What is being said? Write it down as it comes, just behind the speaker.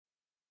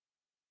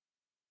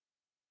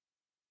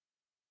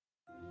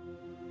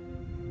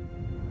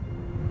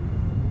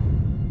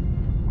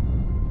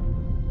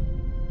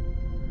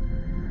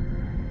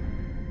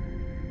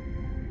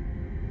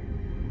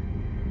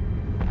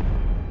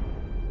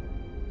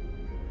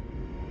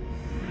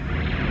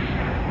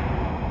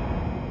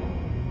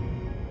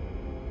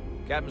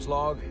Captain's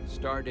log,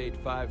 stardate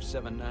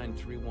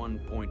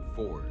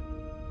 57931.4.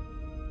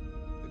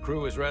 The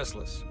crew is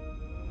restless.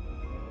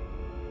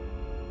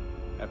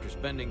 After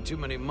spending too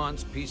many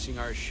months piecing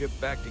our ship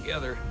back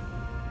together,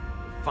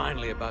 we're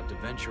finally about to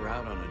venture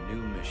out on a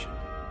new mission.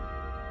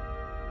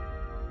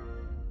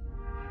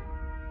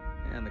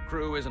 And the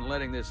crew isn't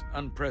letting this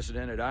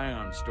unprecedented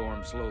ion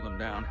storm slow them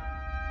down.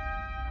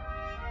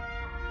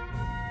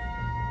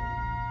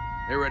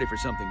 They're ready for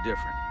something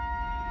different.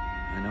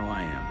 I know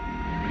I am.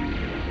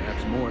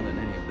 Perhaps more than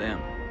any of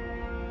them.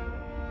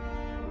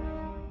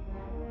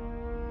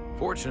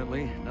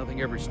 Fortunately,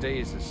 nothing ever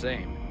stays the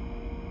same.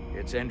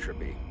 It's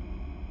entropy,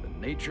 the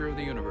nature of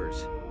the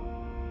universe.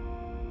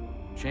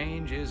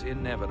 Change is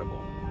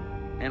inevitable.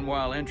 And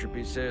while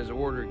entropy says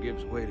order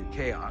gives way to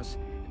chaos,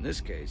 in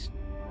this case,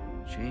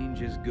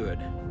 change is good.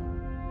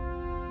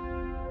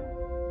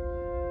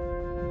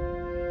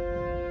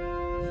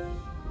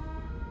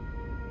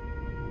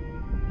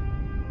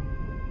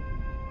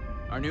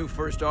 Our new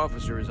first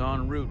officer is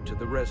en route to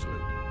the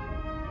Resolute.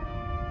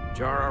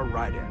 Jara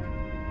Rydek.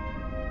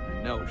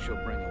 I know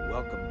she'll bring a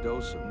welcome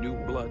dose of new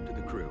blood to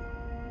the crew.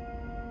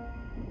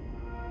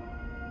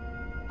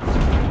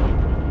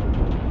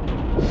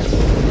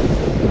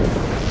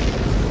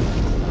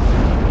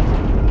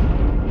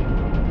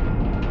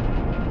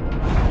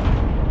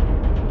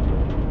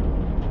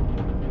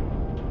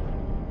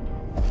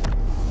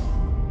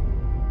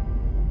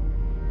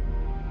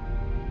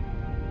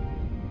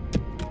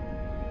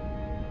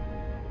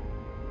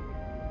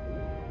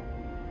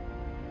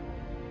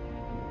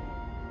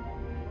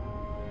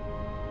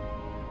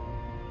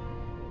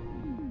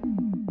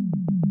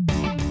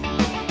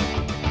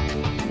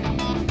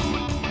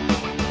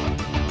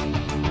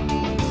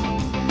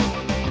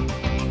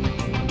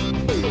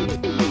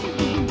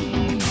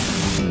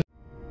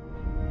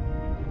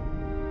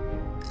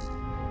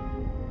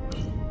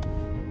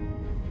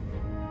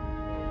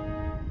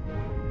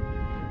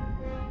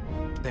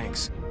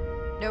 Thanks.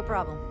 No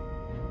problem.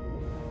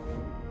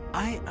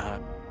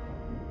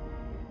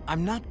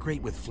 I'm not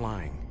great with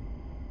flying.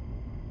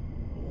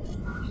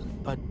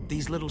 But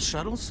these little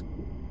shuttles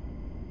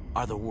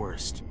are the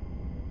worst.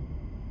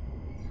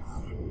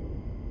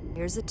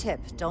 Here's a tip.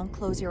 Don't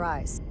close your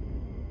eyes.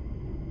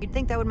 You'd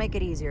think that would make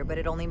it easier, but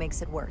it only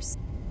makes it worse.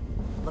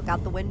 Look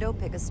out the window,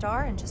 pick a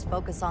star, and just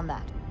focus on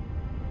that.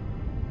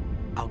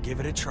 I'll give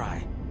it a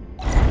try.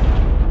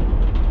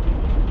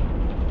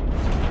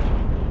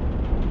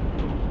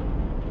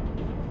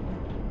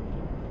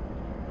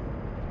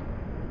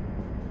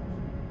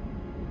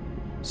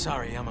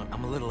 Sorry, I'm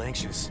a little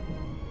anxious.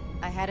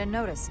 I hadn't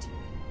noticed.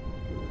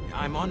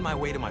 I'm on my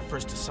way to my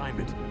first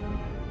assignment.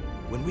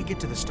 When we get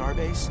to the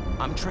starbase,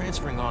 I'm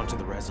transferring on to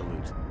the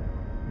Resolute.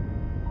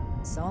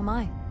 So am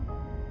I.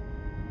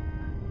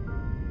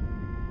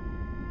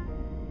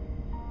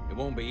 It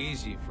won't be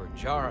easy for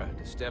Jara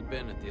to step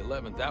in at the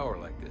 11th hour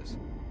like this.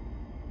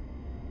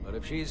 But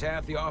if she's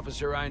half the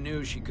officer I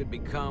knew she could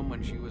become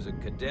when she was a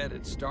cadet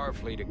at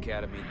Starfleet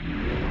Academy,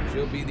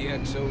 she'll be the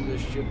XO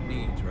this ship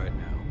needs right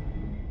now.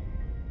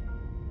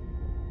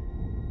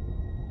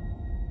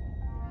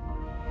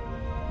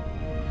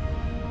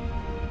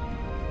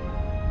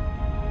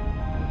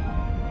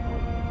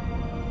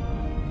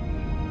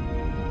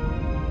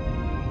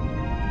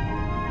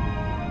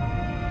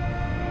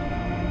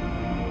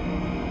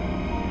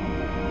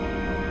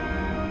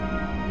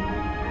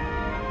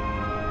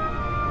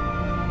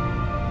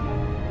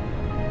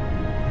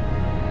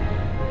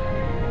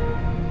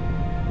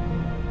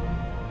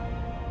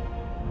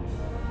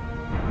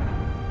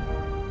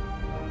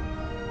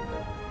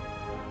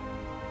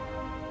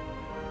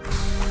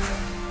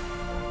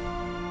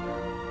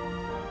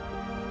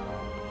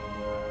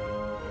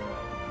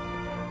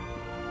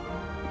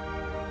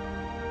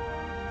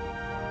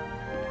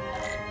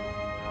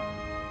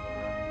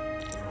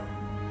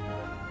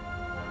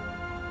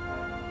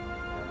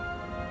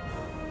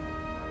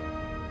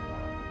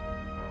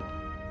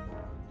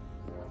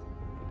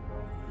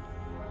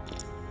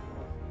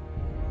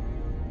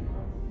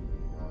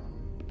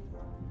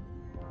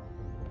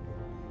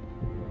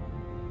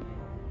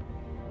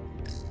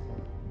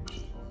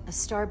 A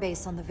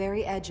starbase on the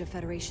very edge of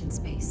Federation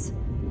space.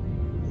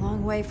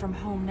 Long way from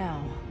home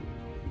now.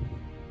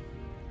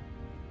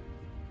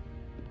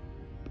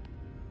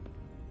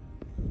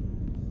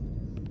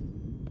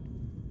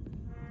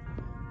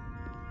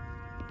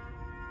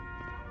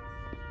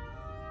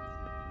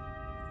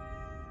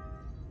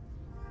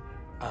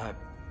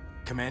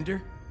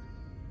 Commander?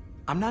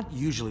 I'm not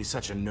usually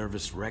such a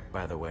nervous wreck,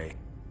 by the way.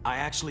 I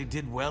actually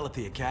did well at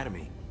the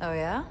Academy. Oh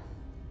yeah?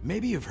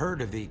 Maybe you've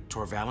heard of the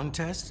Torvalin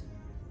test?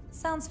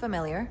 Sounds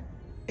familiar.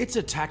 It's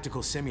a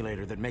tactical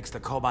simulator that makes the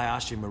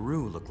Kobayashi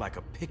Maru look like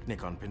a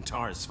picnic on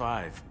Pintaris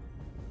 5.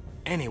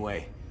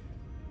 Anyway,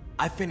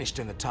 I finished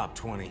in the top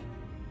 20.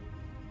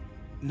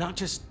 Not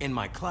just in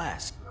my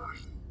class.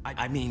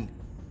 I mean,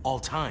 all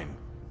time.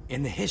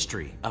 In the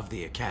history of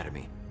the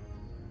Academy.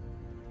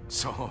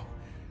 So,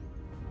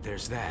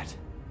 there's that.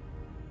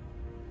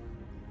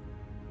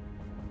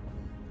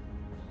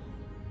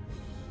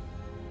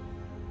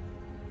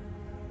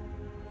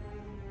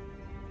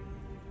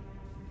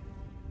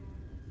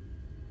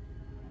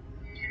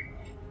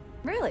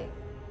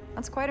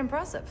 That's quite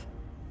impressive.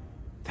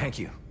 Thank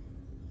you.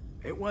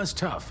 It was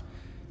tough,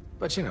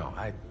 but you know,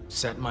 I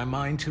set my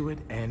mind to it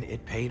and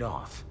it paid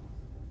off.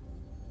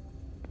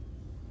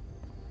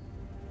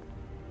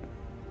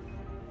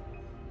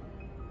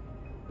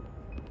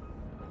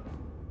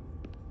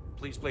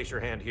 Please place your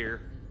hand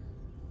here.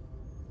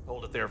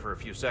 Hold it there for a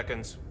few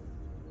seconds.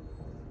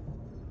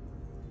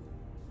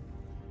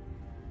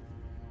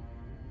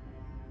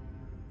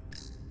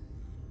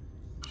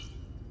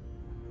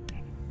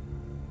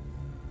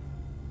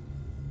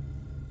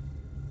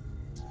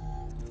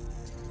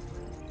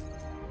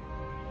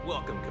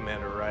 Welcome,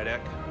 Commander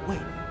Rydek.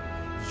 Wait,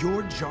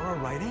 you're Jara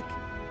Rydek?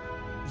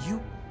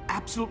 You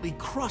absolutely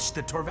crushed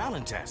the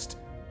Torvalen test.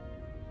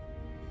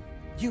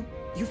 You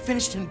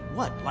finished in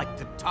what, like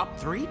the top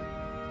 3?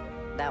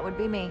 That would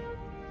be me.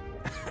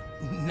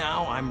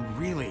 Now I'm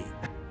really...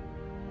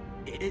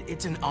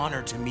 It's an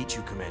honor to meet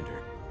you,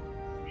 Commander.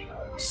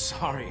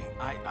 Sorry,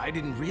 I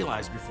didn't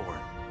realize before.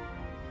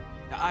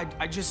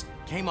 I just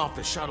came off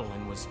the shuttle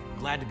and was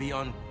glad to be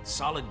on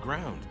solid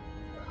ground,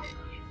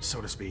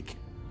 so to speak.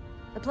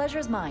 The pleasure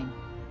is mine,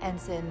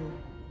 Ensign.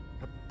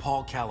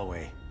 Paul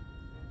Calloway.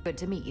 Good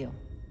to meet you.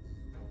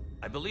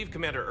 I believe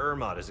Commander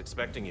Ermot is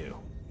expecting you.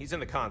 He's in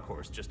the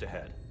concourse just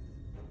ahead.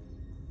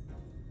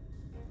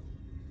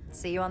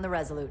 See you on the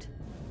Resolute.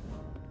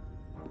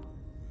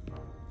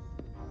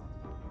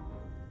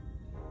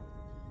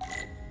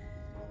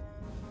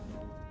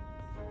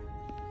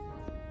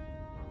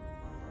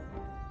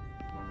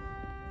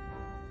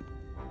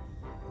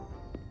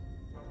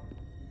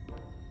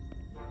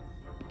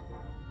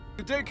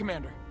 Good day,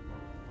 Commander.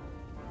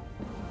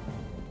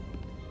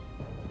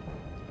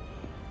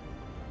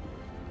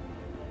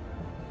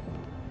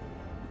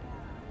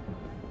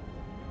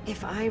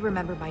 If I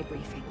remember my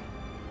briefing,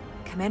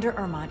 Commander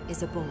Ermot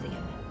is a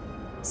Bolian,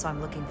 so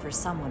I'm looking for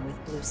someone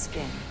with blue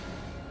skin.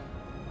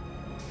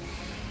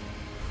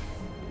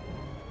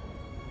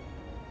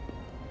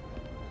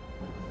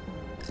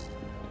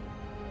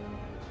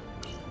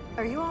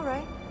 Are you all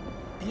right?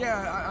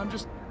 Yeah, I'm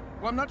just...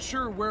 Well, I'm not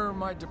sure where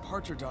my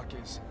departure dock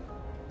is.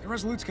 The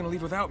Resolute's gonna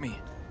leave without me.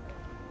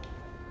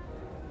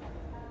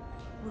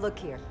 Look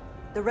here.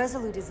 The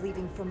Resolute is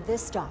leaving from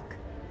this dock.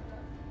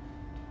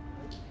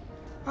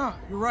 Oh,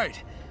 you're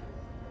right.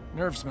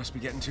 Nerves must be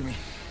getting to me.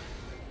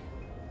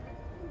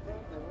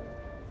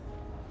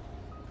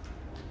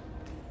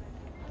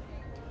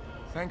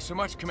 Thanks so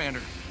much,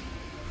 Commander.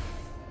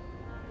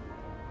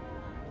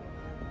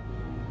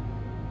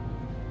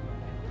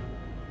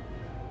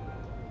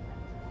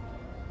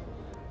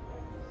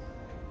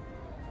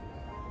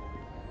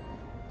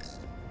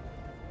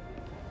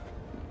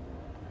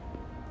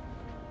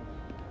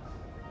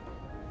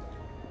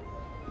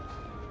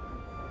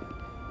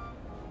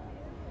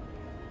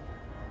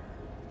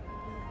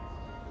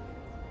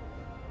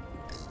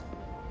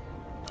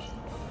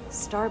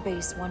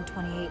 Starbase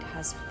 128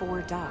 has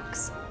 4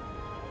 docks.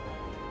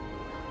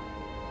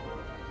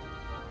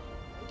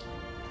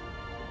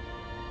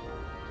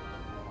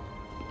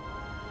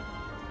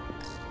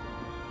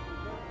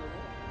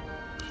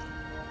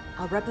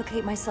 I'll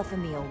replicate myself a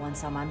meal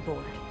once I'm on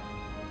board.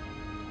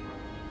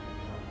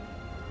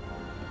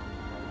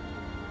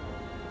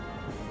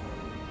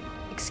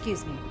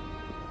 Excuse me.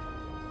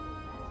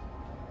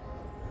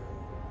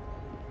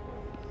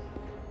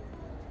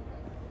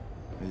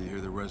 You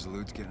hear the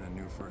Resolute's getting a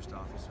new first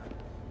officer?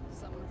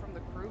 Someone from the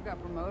crew got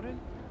promoted?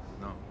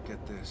 No,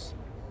 get this.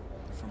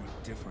 They're from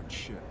a different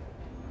ship.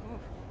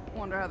 Oof.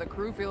 Wonder how the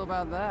crew feel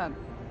about that.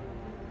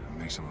 That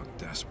makes them look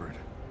desperate.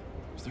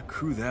 Is their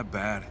crew that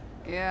bad?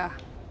 Yeah,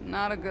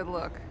 not a good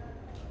look.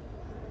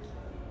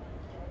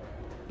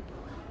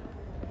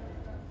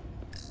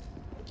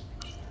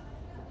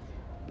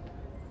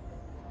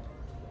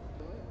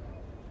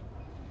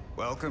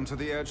 Welcome to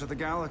the edge of the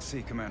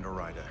galaxy, Commander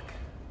Rydek.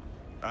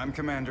 I'm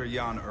Commander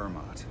Jan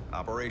Ermot,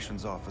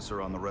 Operations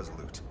Officer on the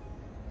Resolute.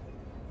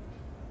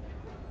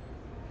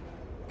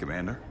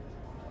 Commander?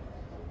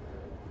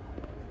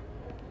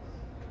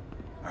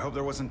 I hope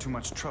there wasn't too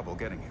much trouble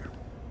getting here.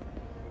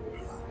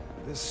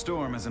 This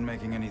storm isn't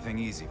making anything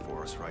easy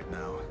for us right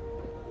now.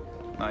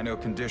 I know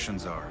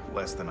conditions are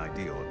less than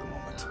ideal at the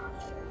moment.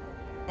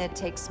 It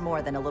takes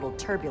more than a little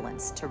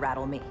turbulence to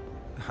rattle me.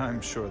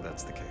 I'm sure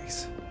that's the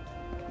case.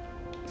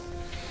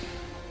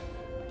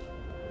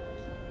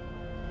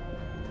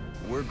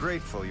 We're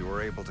grateful you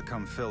were able to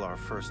come fill our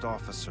first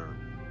officer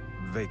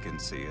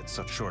vacancy at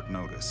such short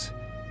notice.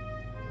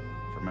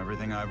 From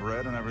everything I've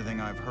read and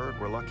everything I've heard,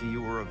 we're lucky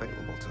you were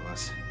available to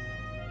us.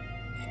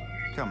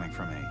 Coming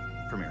from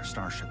a premier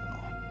starship and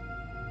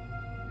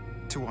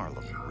all. To our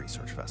little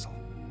research vessel.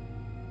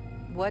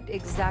 What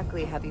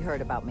exactly have you heard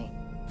about me?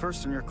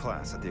 First in your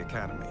class at the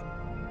Academy.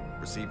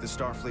 Received the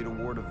Starfleet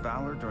Award of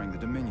Valor during the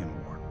Dominion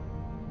War.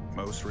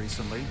 Most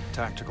recently,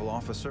 Tactical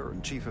Officer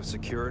and Chief of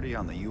Security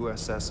on the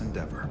USS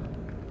Endeavor.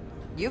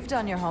 You've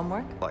done your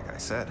homework. Like I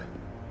said,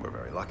 we're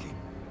very lucky.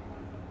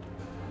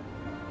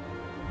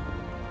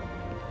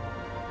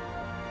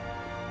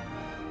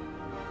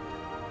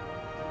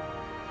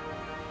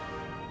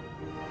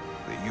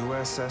 The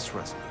USS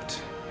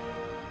Resolute.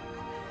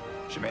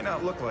 She may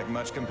not look like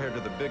much compared to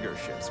the bigger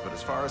ships, but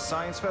as far as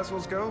science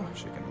vessels go,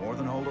 she can more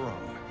than hold her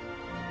own.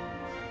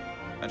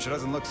 And she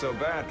doesn't look so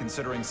bad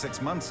considering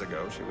 6 months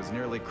ago she was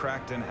nearly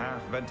cracked in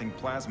half, venting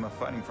plasma,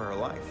 fighting for her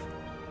life.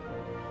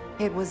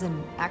 It was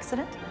an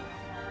accident?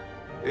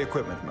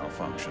 Equipment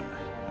malfunction.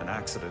 An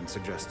accident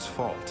suggests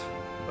fault,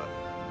 but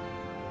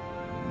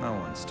no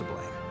one's to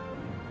blame.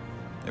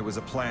 It was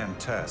a planned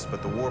test,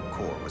 but the warp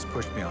core was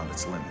pushed beyond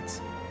its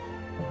limits.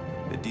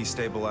 It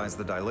destabilized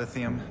the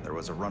dilithium, there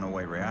was a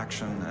runaway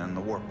reaction, and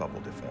the warp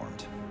bubble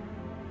deformed.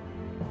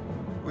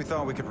 We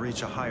thought we could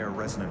reach a higher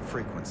resonant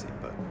frequency,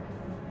 but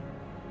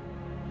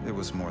it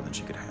was more than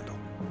she could handle.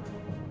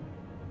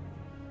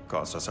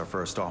 Cost us our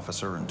first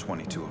officer and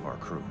 22 of our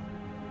crew.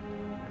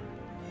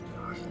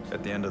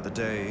 At the end of the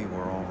day,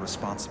 we're all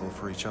responsible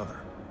for each other.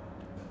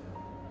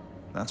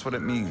 That's what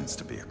it means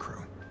to be a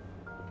crew.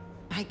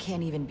 I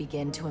can't even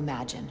begin to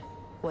imagine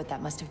what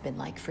that must have been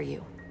like for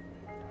you.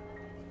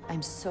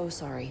 I'm so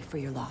sorry for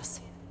your loss.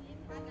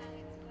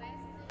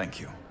 Thank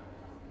you.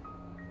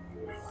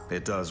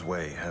 It does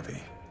weigh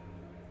heavy.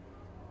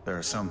 There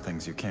are some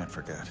things you can't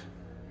forget.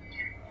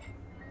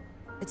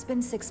 It's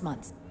been 6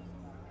 months.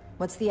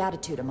 What's the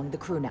attitude among the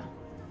crew now?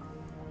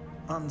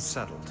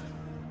 Unsettled.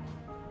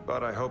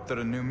 But I hope that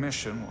a new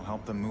mission will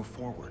help them move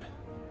forward.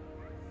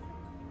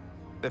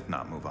 If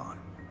not, move on.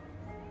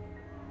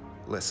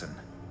 Listen.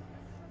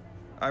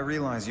 I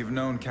realize you've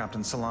known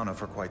Captain Solano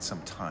for quite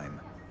some time,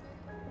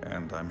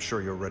 and I'm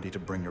sure you're ready to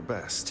bring your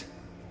best.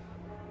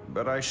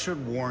 But I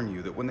should warn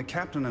you that when the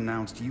captain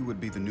announced you would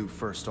be the new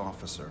first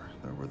officer,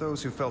 there were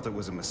those who felt it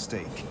was a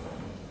mistake,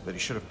 that he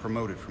should have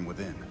promoted from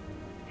within.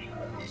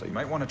 So you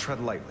might want to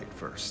tread lightly at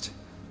first.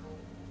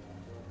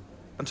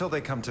 Until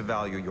they come to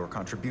value your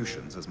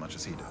contributions as much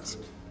as he does.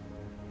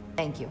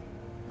 Thank you.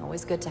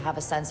 Always good to have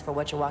a sense for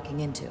what you're walking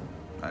into.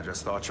 I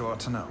just thought you ought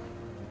to know.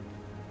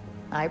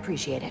 I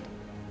appreciate it.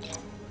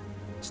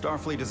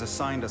 Starfleet has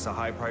assigned us a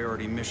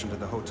high-priority mission to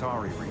the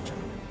Hotari region.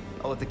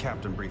 I'll let the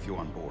captain brief you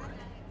on board.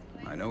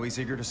 I know he's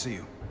eager to see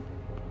you.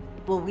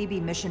 Will we be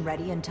mission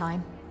ready in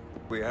time?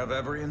 We have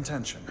every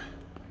intention.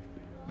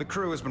 The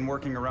crew has been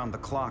working around the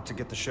clock to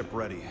get the ship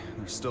ready.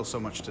 There's still so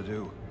much to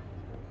do.